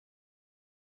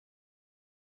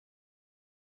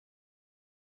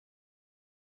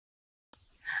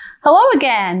Hello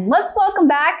again. Let's welcome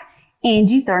back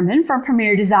Angie Thurman from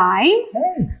Premier Designs.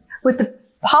 Hey. With the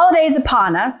holidays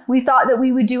upon us, we thought that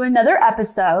we would do another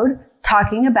episode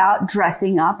talking about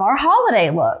dressing up our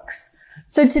holiday looks.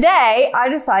 So today I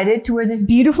decided to wear this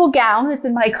beautiful gown that's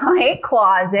in my client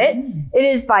closet. It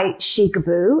is by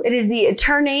Chic-a-Boo. It is the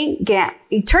Eternity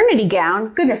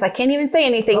gown. Goodness, I can't even say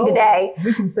anything today.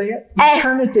 We can say it.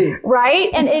 Eternity. Right?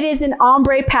 And it is an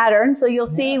ombre pattern. So you'll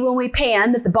see when we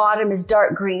pan that the bottom is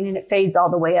dark green and it fades all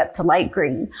the way up to light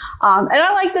green. And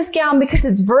I like this gown because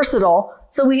it's versatile.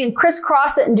 So we can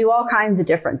crisscross it and do all kinds of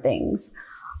different things.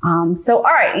 So all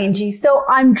right, Angie. So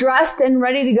I'm dressed and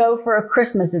ready to go for a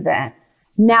Christmas event.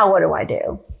 Now what do I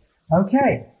do?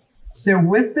 Okay. So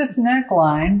with this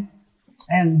neckline,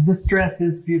 and this dress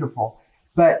is beautiful,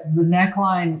 but the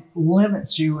neckline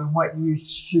limits you in what you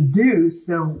should do.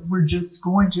 So we're just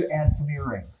going to add some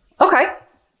earrings. Okay.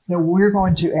 So we're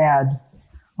going to add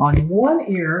on one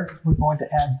ear, we're going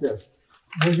to add this.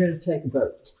 We're going to take a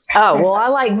vote. Oh, well, I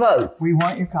like votes. We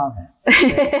want your comments.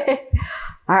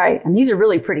 All right. And these are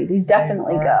really pretty. These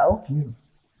definitely go. Beautiful.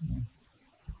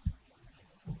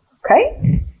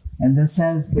 Okay. And this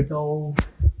has the gold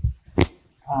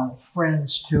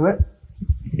fringe to it.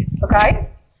 Okay.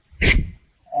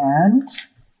 And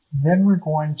then we're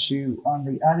going to, on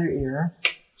the other ear,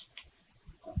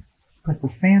 put the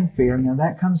Fanfare. Now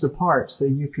that comes apart, so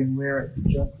you can wear it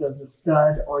just as a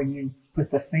stud, or you put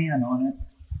the fan on it,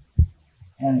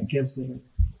 and it gives it a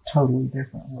totally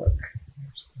different look.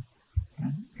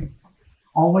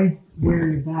 Always wear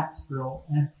your backs,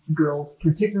 girls,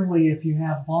 particularly if you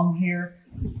have long hair,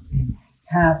 you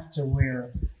have to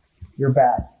wear your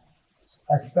backs,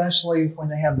 especially when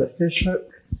they have the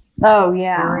fishhook. Oh,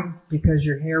 yeah. Earrings, because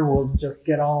your hair will just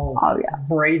get all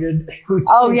braided.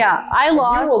 Oh, yeah. You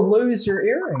will lose your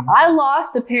earring. I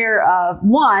lost a pair of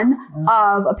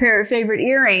a pair of favorite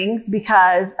earrings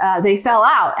because they fell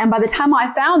out. And by the time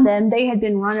I found them, they had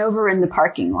been run over in the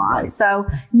parking lot. Right. So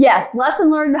yes,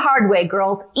 lesson learned the hard way,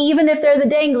 girls. Even if they're the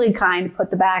dangly kind, put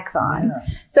the backs on. Yeah.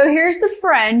 So here's the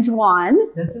fringe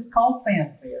one. This is called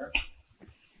Fanfare.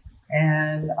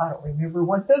 And I don't remember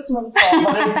what this one's called,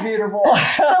 but it's beautiful.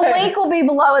 The link will be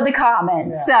below in the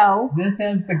comments. Yeah. So this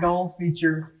has the gold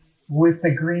feature with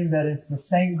the green that is the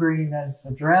same green as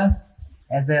the dress.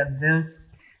 And then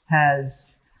this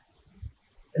has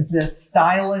this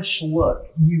stylish look.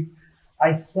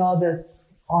 I saw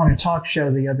this on a talk show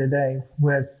the other day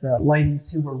with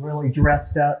ladies who were really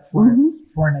dressed up for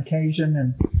an occasion,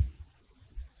 and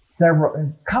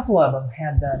a couple of them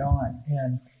had that on.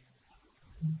 And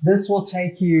this will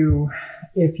take you,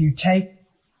 if you take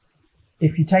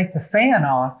the fan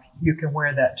off, you can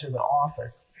wear that to the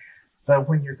office. But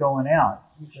when you're going out,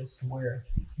 you just wear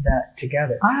that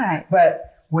together. All right.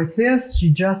 But with this,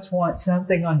 you just want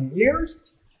something on your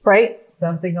ears, right?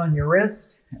 Something on your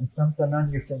wrist, and something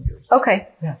on your fingers. Okay.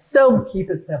 Yeah. So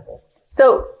keep it simple.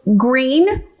 So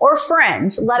green or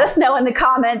fringe, let us know in the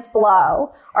comments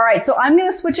below. All right, so I'm going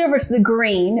to switch over to the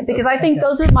green because I think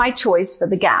those are my choice for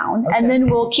the gown, and then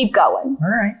we'll keep going. All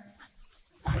right.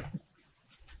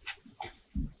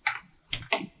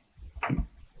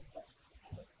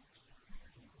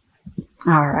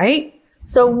 All right.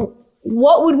 So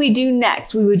what would we do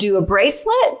next? We would do a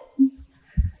bracelet?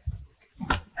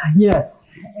 Yes,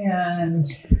 and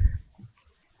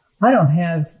I don't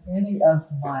have any of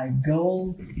my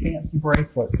gold fancy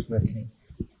bracelets with me,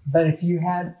 but if you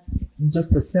had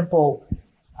just a simple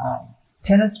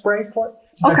tennis bracelet,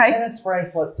 tennis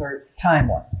bracelets are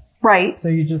timeless. Right. So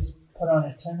you just put on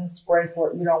a tennis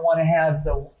bracelet. You don't want to have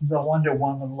the Wonder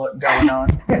Woman look going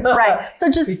on. Right. So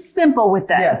just simple with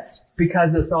that. Yes,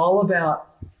 because it's all about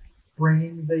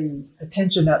bringing the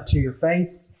attention up to your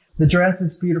face. The dress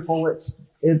is beautiful.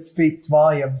 It speaks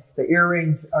volumes. The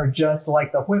earrings are just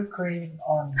like the whipped cream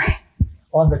on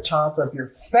the top of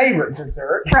your favorite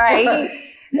dessert. Right.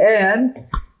 And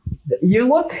you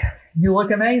look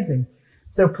amazing.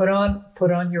 So put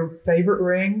on your favorite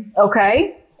ring.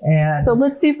 Okay. And so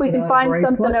let's see if we can find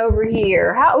something over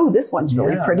here. Oh, this one's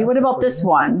really pretty. What about this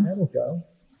one? That'll go.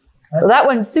 So that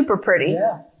one's super pretty.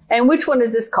 Yeah. And which one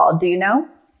is this called? Do you know?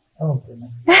 Oh,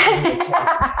 goodness.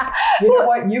 You know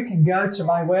what? You can go to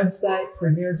my website,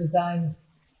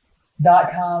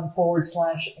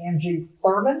 premierdesigns.com/Angie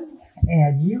Thurman,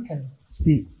 and you can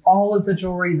see all of the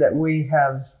jewelry that we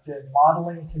have been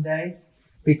modeling today,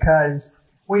 because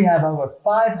we have over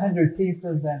 500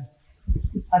 pieces, and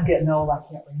I'm getting old. I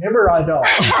can't remember it all.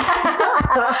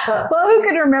 Well, who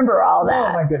can remember all that?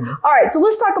 Oh, my goodness. All right, so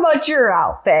let's talk about your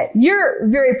outfit. You're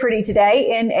very pretty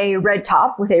today in a red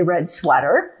top with a red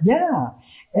sweater. Yeah.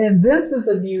 And this is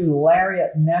a new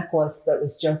lariat necklace that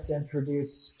was just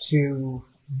introduced to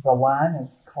the line.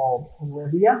 It's called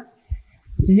Olivia.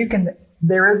 So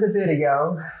there is a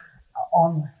video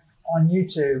on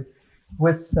YouTube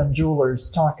with some jewelers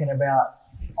talking about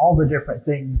all the different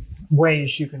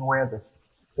ways you can wear this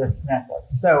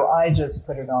necklace. So I just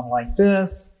put it on like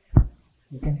this.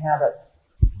 You can have it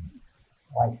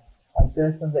like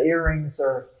this, and the earrings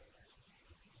are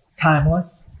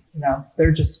timeless.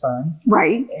 They're just fun.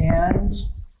 Right.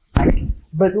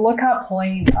 But look how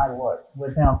plain I look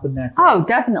without the necklace. Oh,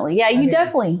 definitely. Yeah, you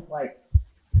definitely.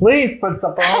 Please put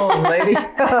something on, lady.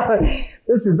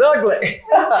 This is ugly.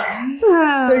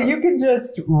 So you can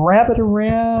just wrap it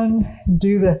around,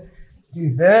 do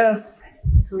this,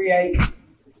 create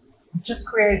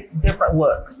different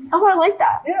looks. Oh, I like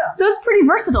that. Yeah. So it's pretty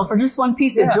versatile for just one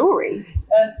piece of jewelry.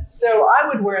 And so I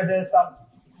would wear this.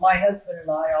 My husband and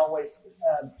I always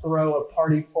throw a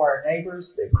party for our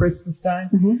neighbors at Christmas time.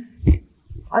 Mm-hmm.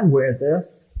 I'd wear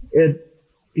this. It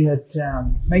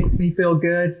makes me feel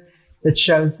good. It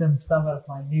shows them some of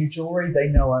my new jewelry. They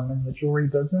know I'm in the jewelry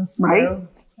business. Right. So,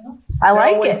 I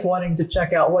like always it. wanting to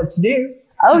check out what's new.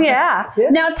 Oh, yeah. Yeah.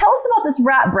 Now, tell us about this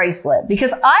wrap bracelet,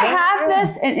 because I have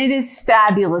this and it is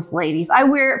fabulous, ladies. I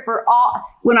wear it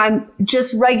when I'm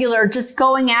just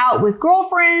going out with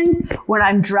girlfriends, when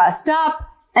I'm dressed up,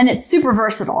 and it's super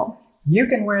versatile. You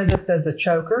can wear this as a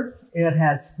choker. It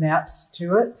has snaps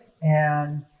to it.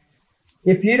 And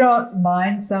if you don't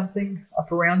mind something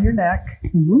up around your neck,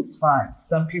 it's fine.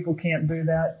 Some people can't do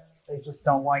that. They just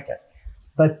don't like it.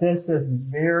 But this is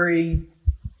very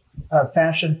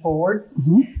fashion forward.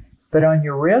 But on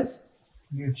your wrist,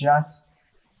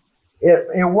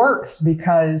 it works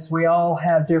because we all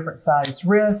have different size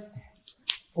wrists.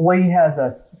 Lee has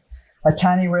a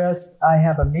tiny wrist. I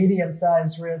have a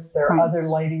medium-sized wrist. There are other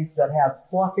ladies that have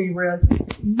fluffy wrists.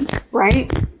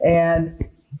 Right. And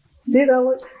see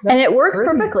that? And it works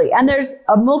perfectly. And there's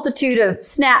a multitude of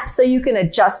snaps, so you can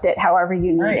adjust it however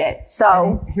you need it.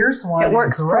 So here's one. It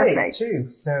works great perfect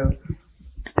too. So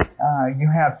you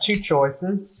have two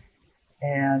choices,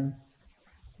 and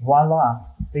voila,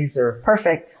 these are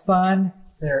perfect. Fun.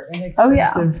 They're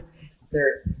inexpensive.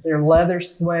 They're leather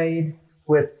suede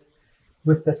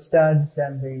with the studs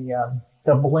and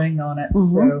the bling on it.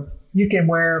 So you can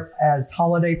wear as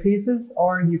holiday pieces,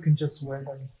 or you can just wear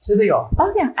them to the office.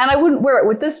 Oh, yeah. And I wouldn't wear it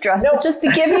with this dress, but just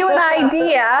to give you an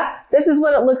idea, this is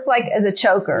what it looks like as a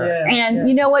choker.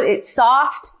 You know what? It's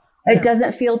soft. It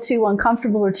doesn't feel too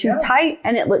uncomfortable or too tight,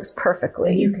 and it looks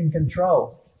perfectly. And you can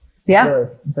control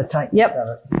the tightness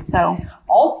of it. So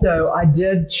also, I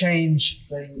did change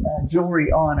the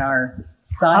jewelry on our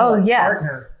silent partner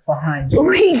behind you.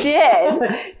 We did.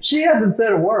 She hasn't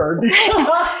said a word.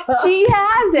 She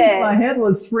hasn't. She's my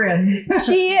headless friend.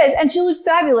 She is. And she looks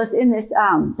fabulous in this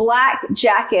black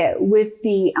jacket with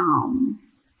the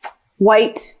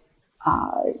white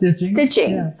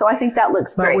stitching. Yeah. So I think that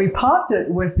looks great. But we popped it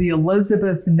with the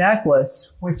Elizabeth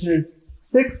necklace, which is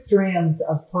 6 strands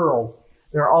of pearls.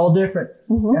 They're all different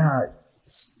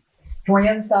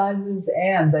strand sizes,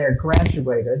 and they're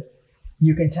graduated.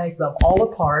 You can take them all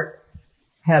apart,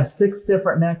 have 6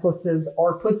 different necklaces,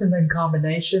 or put them in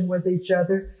combination with each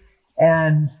other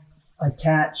and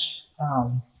attach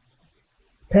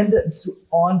pendants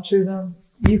onto them.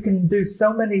 You can do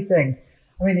so many things.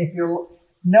 I mean,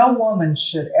 no woman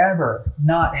should ever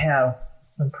not have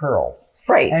some pearls.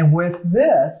 Right. And with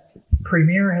this,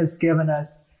 Premier has given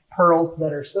us pearls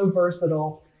that are so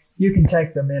versatile, you can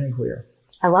take them anywhere.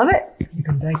 I love it. You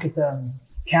can take them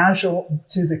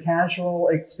to the casual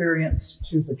experience,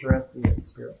 to the dressy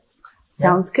experience.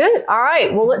 Sounds good. All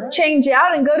right. Well, let's change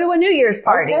out and go to a New Year's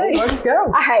party. Okay, let's go.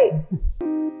 All right.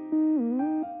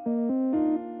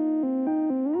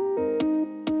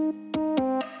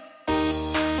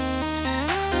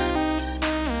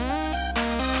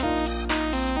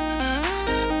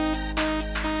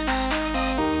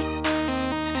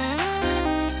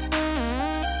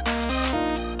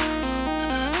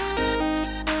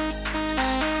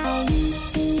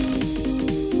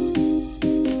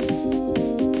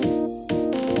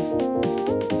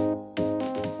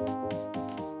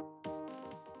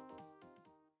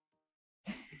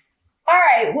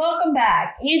 Welcome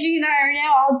back. Angie and I are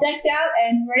now all decked out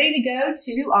and ready to go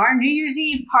to our New Year's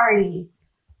Eve party.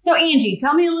 So Angie,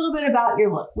 tell me a little bit about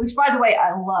your look, which by the way,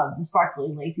 I love the sparkly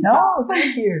lacy top. Oh,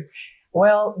 thank you.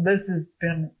 Well, this has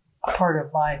been part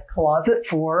of my closet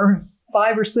for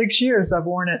 5 or 6 years. I've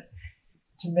worn it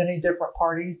to many different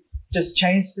parties, just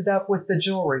changed it up with the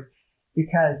jewelry,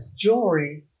 because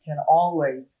jewelry can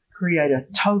always create a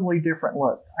totally different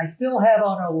look. I still have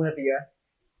on Olivia,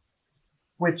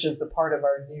 which is a part of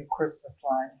our new Christmas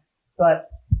line. But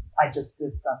I just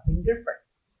did something different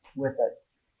with it.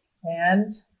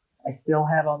 And I still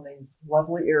have on these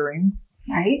lovely earrings.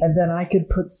 Right. And then I could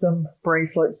put some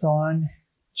bracelets on,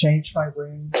 change my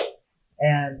ring,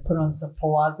 and put on some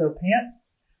palazzo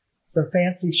pants, some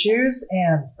fancy shoes,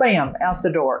 and bam, out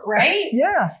the door. Right?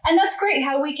 Yeah. And that's great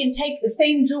how we can take the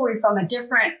same jewelry from a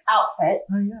different outfit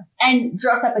and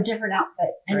dress up a different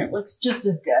outfit, and it looks just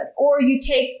as good. Or you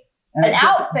take an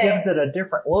outfit. Gives it a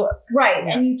different look. Right.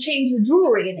 Yeah. And you change the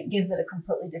jewelry and it gives it a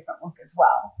completely different look as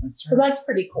well. That's right. So that's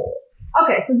pretty cool.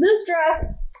 Okay. So this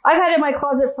dress I've had in my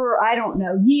closet for, I don't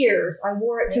know, years. I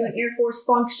wore it to an Air Force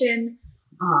function.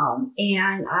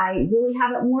 And I really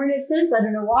haven't worn it since. I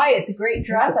don't know why. It's a great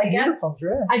dress, I guess.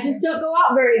 Dress. I just don't go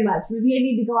out very much. Maybe I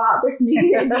need to go out this New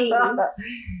Year's Eve.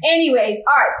 Anyways,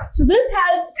 all right. So this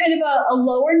has kind of a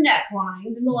lower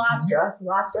neckline than the last dress. The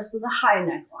last dress was a high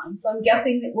neckline. So I'm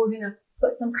guessing that we're going to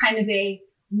put some kind of a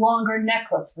longer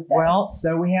necklace with this. Well,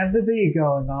 so we have the V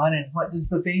going on. And what does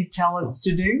the V tell us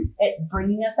to do? It's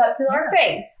bringing us up to our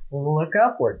face. Look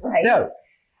upward. Right. So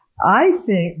I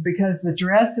think because the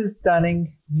dress is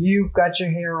stunning, you've got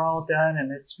your hair all done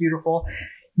and it's beautiful,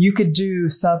 you could do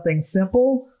something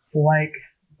simple like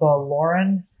the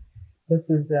Lauren. This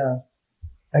is a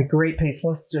great piece.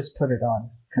 Let's just put it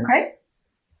on. Okay.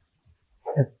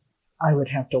 I would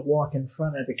have to walk in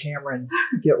front of the camera and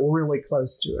get really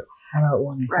close to it. I don't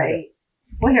want to hit it.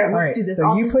 Well, here, let's do this.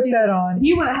 So you put that on. If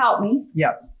you want to help me.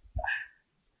 Yep.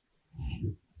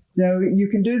 So you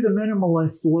can do the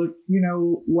minimalist look, you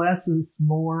know, less is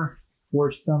more for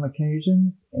some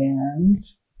occasions. And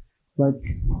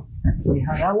let's see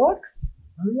how that looks.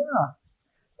 Oh, yeah.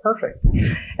 Perfect.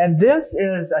 And this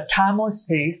is a timeless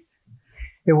piece.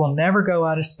 It will never go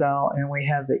out of style. And we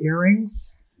have the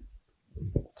earrings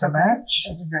to match.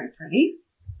 Those are very pretty.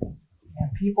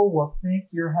 And people will think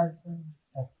your husband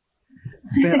has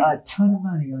spent a ton of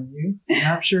money on you. And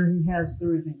I'm sure he has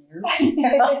through the years.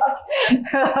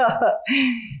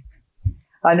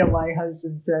 I know my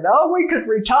husband said, oh, we could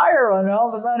retire on all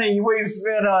the money we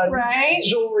spent on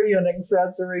jewelry and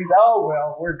accessories. Oh,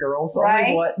 well, we're girls.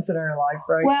 Only once in our life,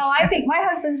 right? Well, I think my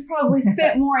husband's probably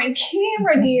spent more in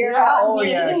camera gear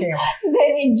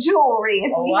than in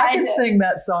jewelry. I can sing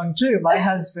that song, too. My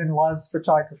husband loves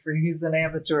photography. He's an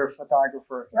amateur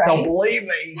photographer. So believe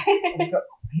me,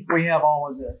 we have all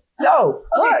of this. So,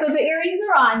 so the earrings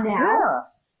are on now. Yeah.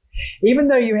 Even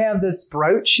though you have this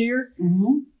brooch here,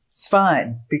 it's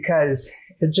fine because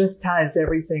it just ties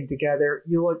everything together.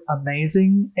 You look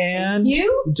amazing. And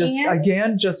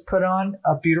just put on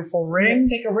a beautiful ring.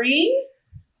 Pick a ring.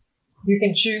 You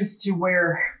can choose to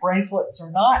wear bracelets or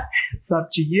not. It's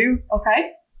up to you.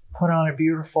 Okay. Put on a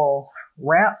beautiful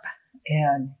wrap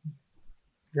and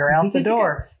you're out the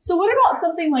door. So what about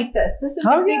something like this? This is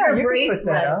a bigger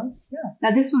bracelet. Yeah.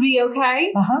 Now this would be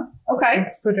okay? Okay.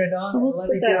 Let's put it on. So let's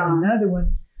put that on. Another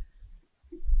one.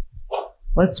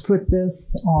 Let's put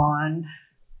this on.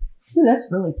 Ooh, that's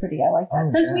really pretty. I like that.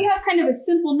 Since we have kind of a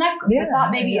simple necklace, I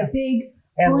thought maybe a big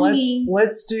and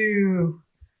let's do,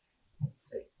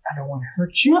 let's see. I don't want to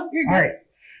hurt you. Nope, you're good. All right.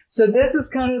 So this is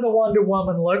kind of the Wonder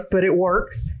Woman look, but it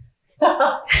works.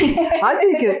 I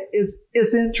think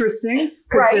it's interesting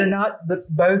because they're not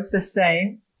both the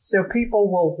same. So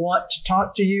people will want to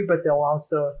talk to you, but they'll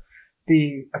also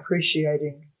be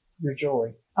appreciating your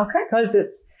jewelry. Okay. Because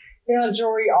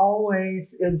jewelry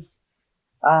always is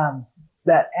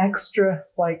that extra,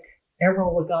 like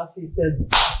Emerald Lagasse said,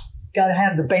 got to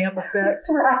have the bam effect.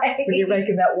 When you're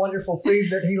making that wonderful food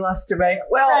that he loves to make.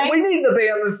 Well, we need the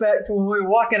bam effect when we're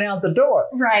walking out the door.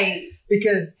 Right.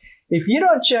 Because if you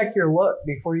don't check your look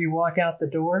before you walk out the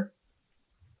door,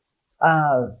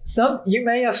 you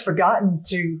may have forgotten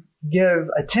to give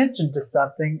attention to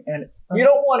something, and you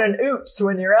don't want an oops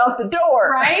when you're out the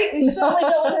door. Right? We certainly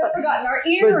don't want to have forgotten our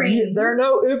earrings. But there are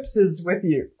no oopses with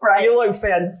you. Right. You look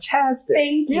fantastic.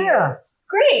 Thank you. Yeah.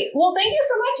 Great. Well, thank you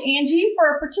so much, Angie,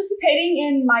 for participating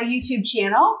in my YouTube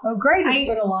channel. Oh, great. It's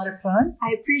been a lot of fun.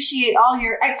 I appreciate all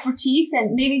your expertise,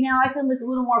 and maybe now I can look a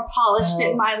little more polished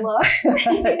in my looks.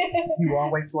 You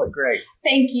always look great.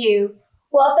 Thank you.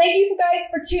 Well, thank you guys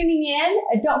for tuning in.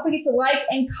 Don't forget to like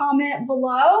and comment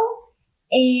below.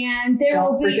 And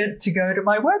don't forget to go to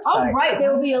my website. Oh, right.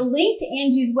 There will be a link to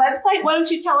Angie's website. Why don't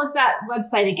you tell us that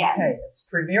website again? Okay. It's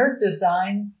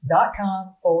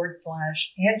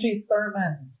premierdesigns.com/Angie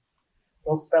Thurman.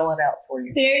 We'll spell it out for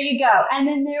you. There you go. And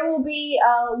then there will be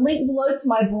a link below to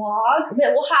my blog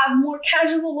that will have more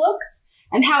casual looks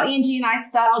and how Angie and I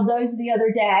styled those the other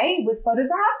day with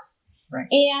photographs. Right.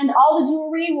 And all the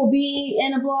jewelry will be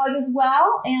in a blog as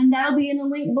well. And that'll be in a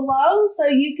link below so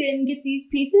you can get these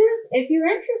pieces if you're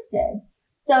interested.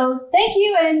 So thank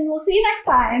you, and we'll see you next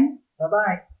time.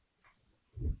 Bye-bye.